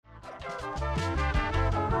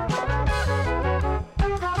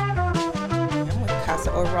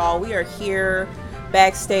Overall. We are here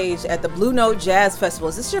backstage at the Blue Note Jazz Festival.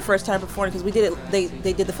 Is this your first time performing? Because we did it.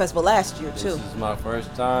 They did the festival last year too. This is my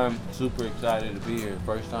first time. Super excited to be here.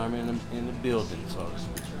 First time in the building, so to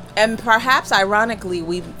speak. And perhaps ironically,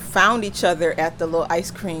 we found each other at the little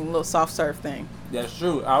ice cream, little soft serve thing. That's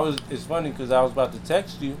true. It's funny because I was about to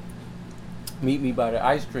text you, meet me by the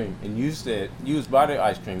ice cream, and you said you was by the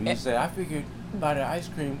ice cream. You said I figured by the ice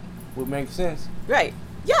cream would make sense. Right.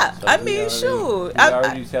 Yeah. So I mean, shoot. We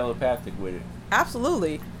already telepathic with it.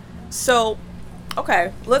 Absolutely. So,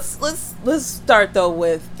 okay, let's start though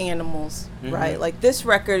with Animals, right? Like this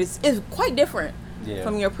record is quite different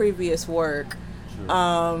from your previous work.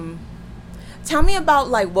 True. Tell me about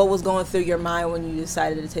like what was going through your mind when you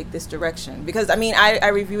decided to take this direction, because I mean I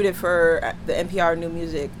reviewed it for the NPR New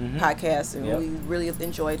Music podcast, and we really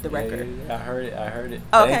enjoyed the record. Yeah, I heard it.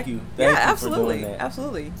 Okay. Thank you. Thank you absolutely, for doing that.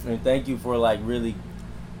 absolutely. And thank you for like really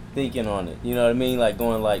thinking on it. You know what I mean? Like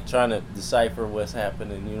going like trying to decipher what's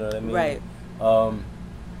happening. You know what I mean? Right.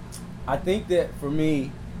 I think that for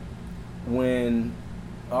me,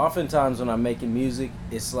 oftentimes when I'm making music,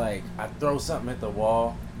 it's like I throw something at the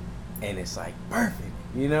wall, and it's like perfect.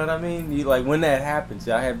 You know what I mean? You like when that happens,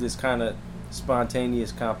 I have this kind of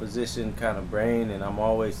spontaneous composition kind of brain, and I'm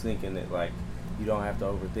always thinking that like you don't have to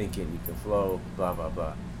overthink it. You can flow, blah blah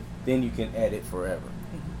blah. Then you can edit forever.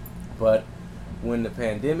 But when the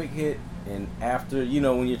pandemic hit, and after, you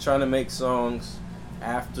know, when you're trying to make songs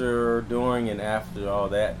after, during, and after all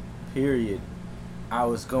that period, I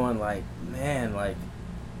was going like, man, like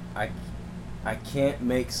I can't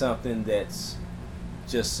make something that's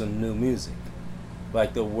just some new music.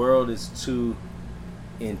 Like the world is too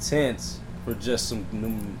intense for just some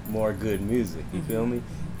new, more good music. You feel me?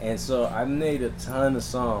 And so I made a ton of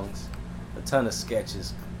songs, a ton of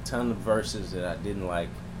sketches, a ton of verses that I didn't like,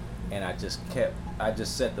 and I just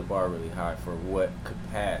set the bar really high for what could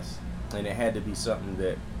pass, and it had to be something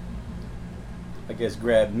that I guess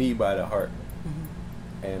grabbed me by the heart.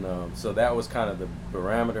 And so that was kind of the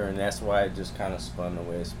parameter, and that's why it just kind of spun the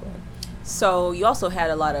way it spun. So you also had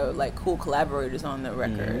a lot of like cool collaborators on the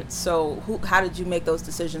record. So how did you make those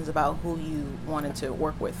decisions about who you wanted to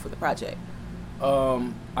work with for the project?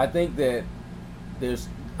 I think that there's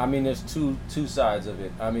two sides of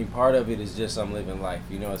it. I mean, part of it is just I'm living life.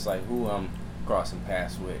 You know, it's like who I'm crossing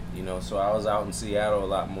paths with. You know, so I was out in Seattle a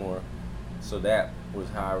lot more. So that was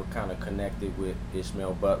how I kind of connected with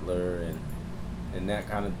Ishmael Butler and that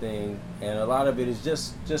kind of thing. And a lot of it is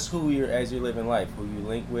just who you're, as you're living life, who you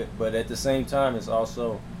link with. But at the same time, it's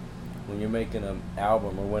also when you're making an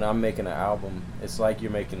album, or when I'm making an album, it's like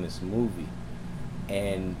you're making this movie.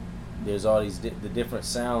 And there's all these, the different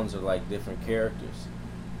sounds are like different characters.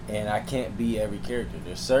 And I can't be every character.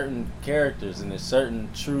 There's certain characters and there's certain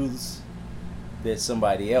truths that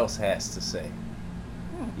somebody else has to say.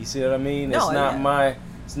 You see what I mean? No,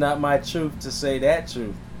 it's not my truth to say that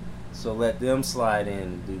truth. So let them slide in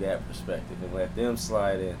and do that perspective, and let them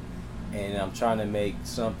slide in. And I'm trying to make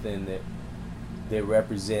something that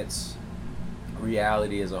represents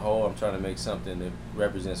reality as a whole. I'm trying to make something that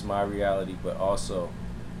represents my reality, but also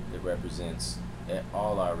that represents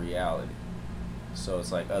all our reality. So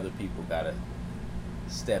it's like other people gotta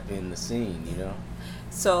step in the scene, you know?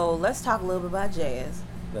 So let's talk a little bit about jazz.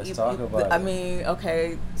 Let's talk about it. I mean,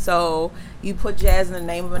 okay, so you put jazz in the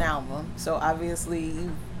name of an album, so obviously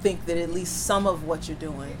you think that at least some of what you're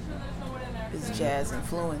doing is jazz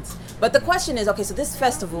influence. But the question is, okay, so this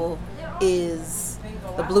festival is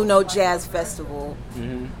the Blue Note Jazz Festival,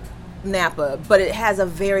 Napa, but it has a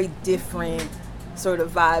very different sort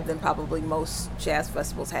of vibe than probably most jazz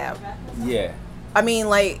festivals have. Yeah. I mean,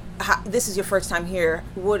 like, this is your first time here.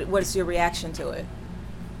 What's your reaction to it?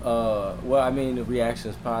 Well, I mean, the reaction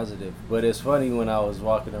is positive, but it's funny, when I was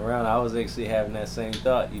walking around, I was actually having that same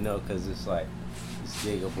thought, you know, because it's like, it's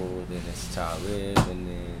Digable, then it's Talib, and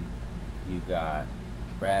then you got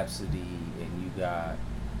Rhapsody, and you got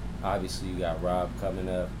Rob coming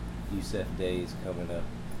up, Yusef Days coming up.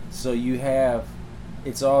 So you have,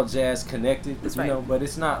 it's all jazz connected, that's you right. know, but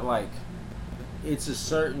it's not like, it's a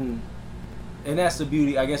certain, and that's the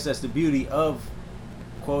beauty, I guess that's the beauty of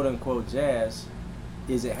quote unquote jazz,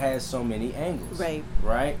 is it has so many angles.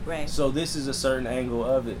 Right? So this is a certain angle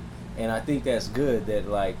of it, and I think that's good that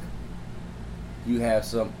like you have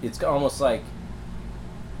some, it's almost like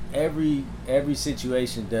every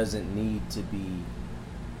situation doesn't need to be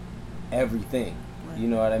everything. Right. You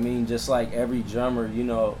know what I mean? Just like every drummer, you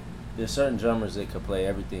know, there's certain drummers that could play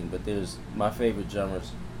everything, but there's my favorite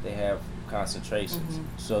drummers, they have concentrations.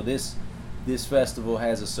 So this festival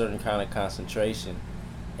has a certain kind of concentration,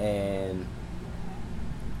 and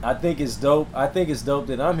I think it's dope. I think it's dope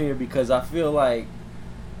that I'm here because I feel like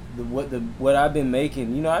what I've been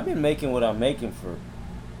making, you know, I've been making what I'm making for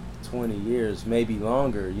 20 years, maybe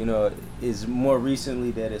longer, you know, is more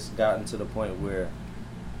recently that it's gotten to the point where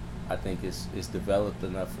I think it's developed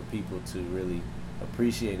enough for people to really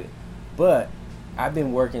appreciate it. But I've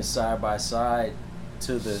been working side by side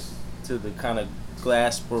to the kind of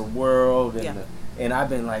Glasper world, and I've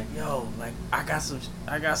been like, yo, like I got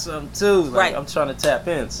something too. Like, right. I'm trying to tap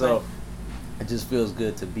in. So right. It just feels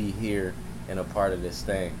good to be here and a part of this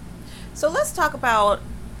thing. So let's talk about,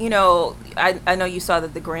 you know, I know you saw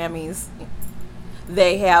that the Grammys,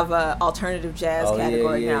 they have a alternative jazz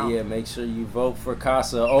category now. Yeah. Make sure you vote for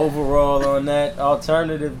Kassa Overall on that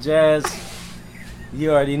alternative jazz.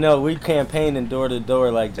 You already know we campaigning door to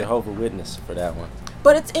door like Jehovah's Witness for that one.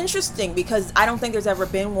 But it's interesting because I don't think there's ever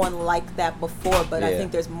been one like that before, but I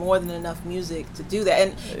think there's more than enough music to do that.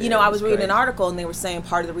 And, you know, I was reading an article and they were saying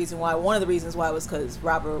one of the reasons why was because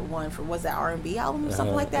Robert won for, was that R&B album or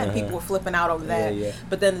something like that? And people were flipping out over that. Yeah.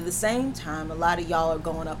 But then at the same time, a lot of y'all are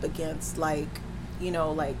going up against, like, you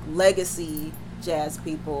know, like legacy jazz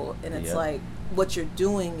people. And it's like what you're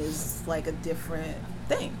doing is like a different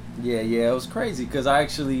thing. Yeah, it was crazy because I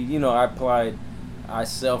actually, you know, I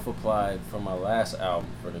self-applied for my last album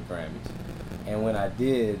for the Grammys. And when I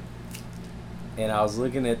did, and I was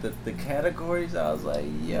looking at the categories, I was like,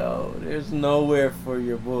 yo, there's nowhere for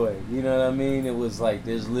your boy. You know what I mean? It was like,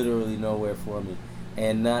 there's literally nowhere for me.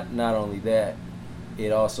 And not only that,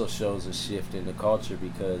 it also shows a shift in the culture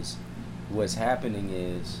because what's happening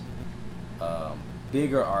is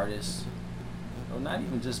bigger artists, or not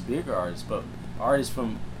even just bigger artists, but artists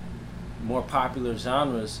from more popular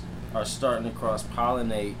genres are starting to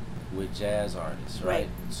cross-pollinate with jazz artists, right?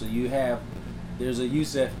 So there's a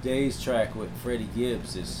Yusef Days track with Freddie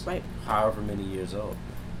Gibbs, is however many years old.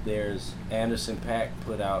 There's Anderson .Paak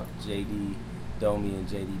put out J.D. Domi and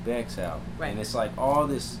J.D. Beck's album. Right. And it's like all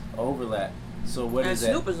this overlap. So what is that?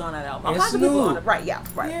 And Snoop is on that album. All kinds of people on it. Right, yeah,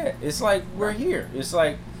 right. Yeah, it's like we're here. It's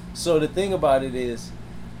like, so the thing about it is,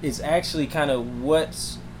 it's actually kind of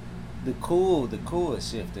what's the cool is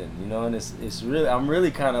shifting, you know, and it's really, I'm really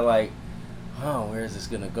kind of like, oh, where is this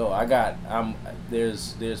gonna go?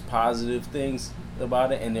 There's positive things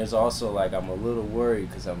about it, and there's also like, I'm a little worried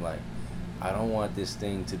because I'm like, I don't want this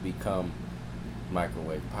thing to become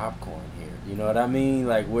microwave popcorn here, you know what I mean?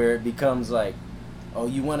 Like where it becomes like, oh,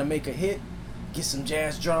 you want to make a hit, get some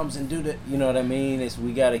jazz drums and do the, you know what I mean?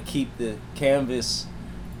 We got to keep the canvas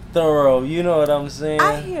thorough, you know what I'm saying?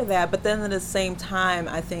 I hear that, but then at the same time,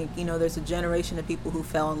 I think, you know, there's a generation of people who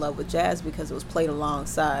fell in love with jazz because it was played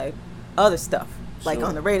alongside other stuff, like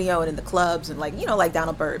on the radio and in the clubs and like, you know, like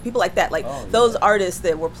Donald Byrd, people like that, like those artists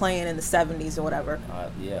that were playing in the 70s or whatever.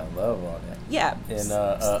 Yeah, I love all that. Yeah.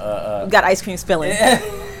 And we got ice cream spilling.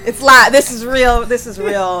 It's live. This is real.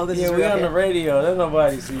 Yeah, we're on the radio. There's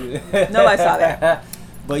nobody see it. Nobody saw that.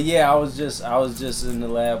 But yeah, I was just in the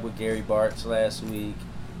lab with Gary Bartz last week.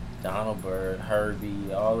 Donald Byrd,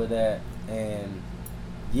 Herbie, all of that, and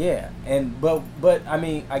yeah, and but I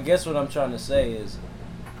mean, I guess what I'm trying to say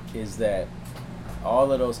is that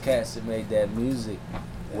all of those cats that made that music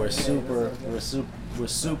were super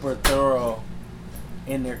thorough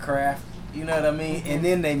in their craft, you know what I mean? And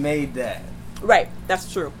then they made that. Right,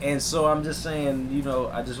 that's true. And so I'm just saying, you know,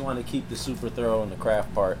 I just want to keep the super thorough and the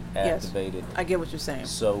craft part activated. Yes, I get what you're saying.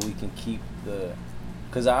 So we can keep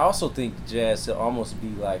because I also think jazz should almost be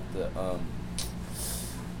like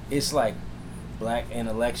it's like black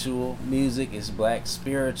intellectual music, it's black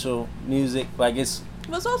spiritual music, like it's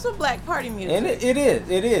also black party music. And it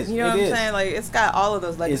is. You know what I'm saying? Like it's got all of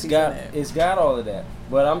those legacies in it. It's got all of that.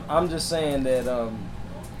 But I'm just saying that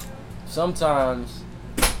sometimes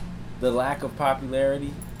the lack of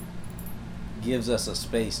popularity gives us a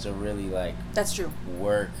space to really like that's true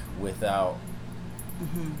work without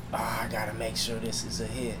I gotta make sure this is a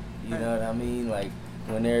hit. You know what I mean? Like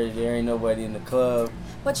when there ain't nobody in the club.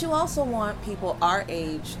 But you also want people our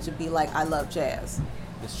age to be like, I love jazz.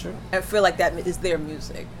 It's true. And feel like that is their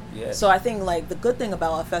music. Yes. So I think like the good thing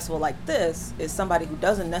about a festival like this is somebody who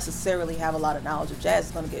doesn't necessarily have a lot of knowledge of jazz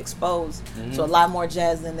is going to get exposed to a lot more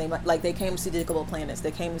jazz than they might. Like they came to see Digable Planets, they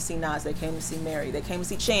came to see Nas, they came to see Mary, they came to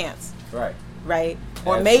see Chance. Right?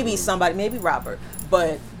 Or maybe maybe Robert,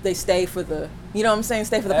 but they stay for the, you know what I'm saying?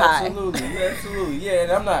 Stay for the pie. Absolutely. Yeah,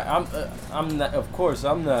 and I'm not. Of course,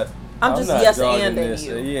 I'm not. I'm just yes anding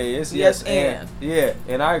you. Yeah, it's yes and. Yeah,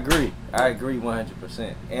 and I agree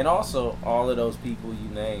 100%. And also, all of those people you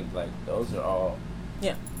named, like those are all,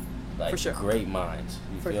 like for sure, great minds.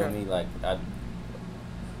 You feel me? Like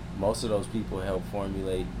most of those people help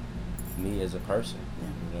formulate me as a person.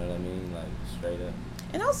 You know what I mean? Like straight up.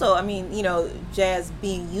 And also, I mean, you know, jazz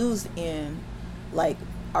being used in like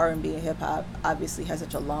R&B and hip hop obviously has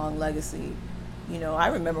such a long legacy. You know, I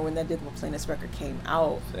remember when that Digital Planets record came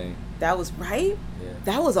out. Same. That was right. Yeah.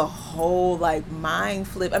 That was a whole like mind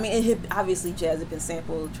flip. I mean, it had, obviously jazz had been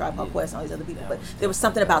sampled, Tribe Called Quest, and all these other people, but there was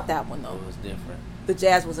something about that one though. It was different. The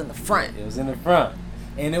jazz was in the front. It was in the front,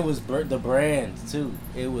 and it was the brand too.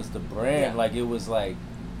 It was the brand. Like it was like,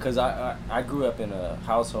 cause I grew up in a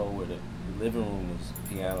household where the living room was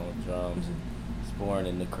piano and drums. I was born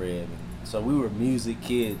in the crib, so we were music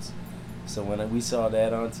kids. So when we saw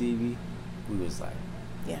that on TV, we was like,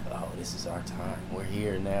 oh, this is our time. We're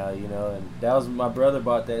here now, you know. And that was, my brother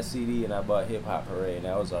bought that CD, and I bought Hip Hop Hooray, and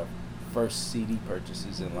that was our first CD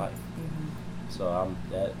purchases in life. So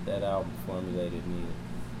that album formulated me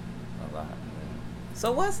a lot, man.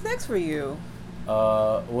 So what's next for you?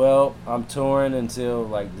 Well, I'm touring until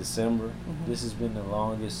like December. This has been the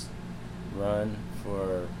longest run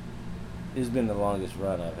I've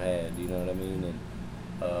had, you know what I mean? And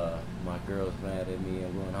my girl's mad at me.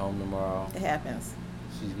 I'm going home tomorrow. It happens.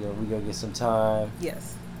 We go get some time.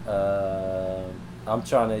 Yes. I'm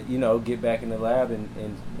trying to, you know, get back in the lab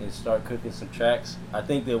and start cooking some tracks. I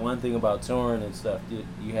think that one thing about touring and stuff,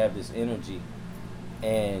 you have this energy,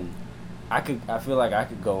 and I feel like I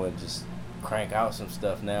could go and just crank out some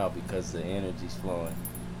stuff now because the energy's flowing.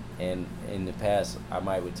 And in the past, I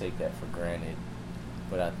might would take that for granted,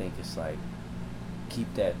 but I think it's like,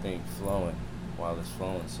 keep that thing flowing while it's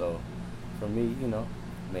flowing. So for me, you know,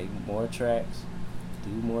 make more tracks, do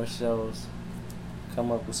more shows,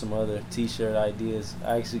 come up with some other t-shirt ideas.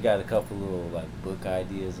 I actually got a couple little like book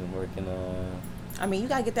ideas I'm working on. I mean, you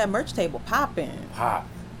gotta get that merch table popping. Pop.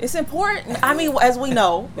 It's important. I mean, as we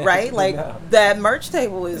know, right? Like that merch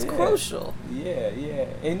table is crucial. Yeah.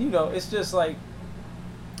 And you know, it's just like,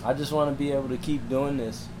 I just want to be able to keep doing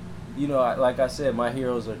this. You know, like I said, my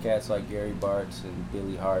heroes are cats like Gary Bartz and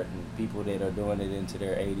Billy Hart and people that are doing it into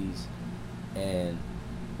their 80s. And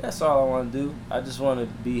that's all I want to do. I just want to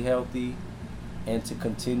be healthy and to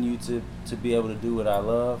continue to be able to do what I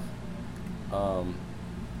love.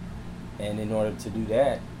 And in order to do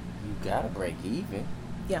that, you got to break even.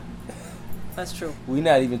 Yeah, that's true. We're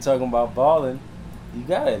not even talking about balling. You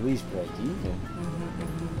got to at least break even.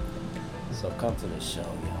 So come to the show,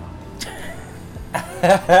 y'all.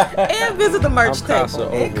 And visit the merch table.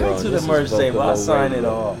 And come to the merch table. I'll sign it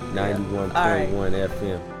all. 91.1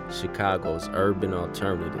 FM, Chicago's urban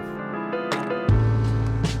alternative.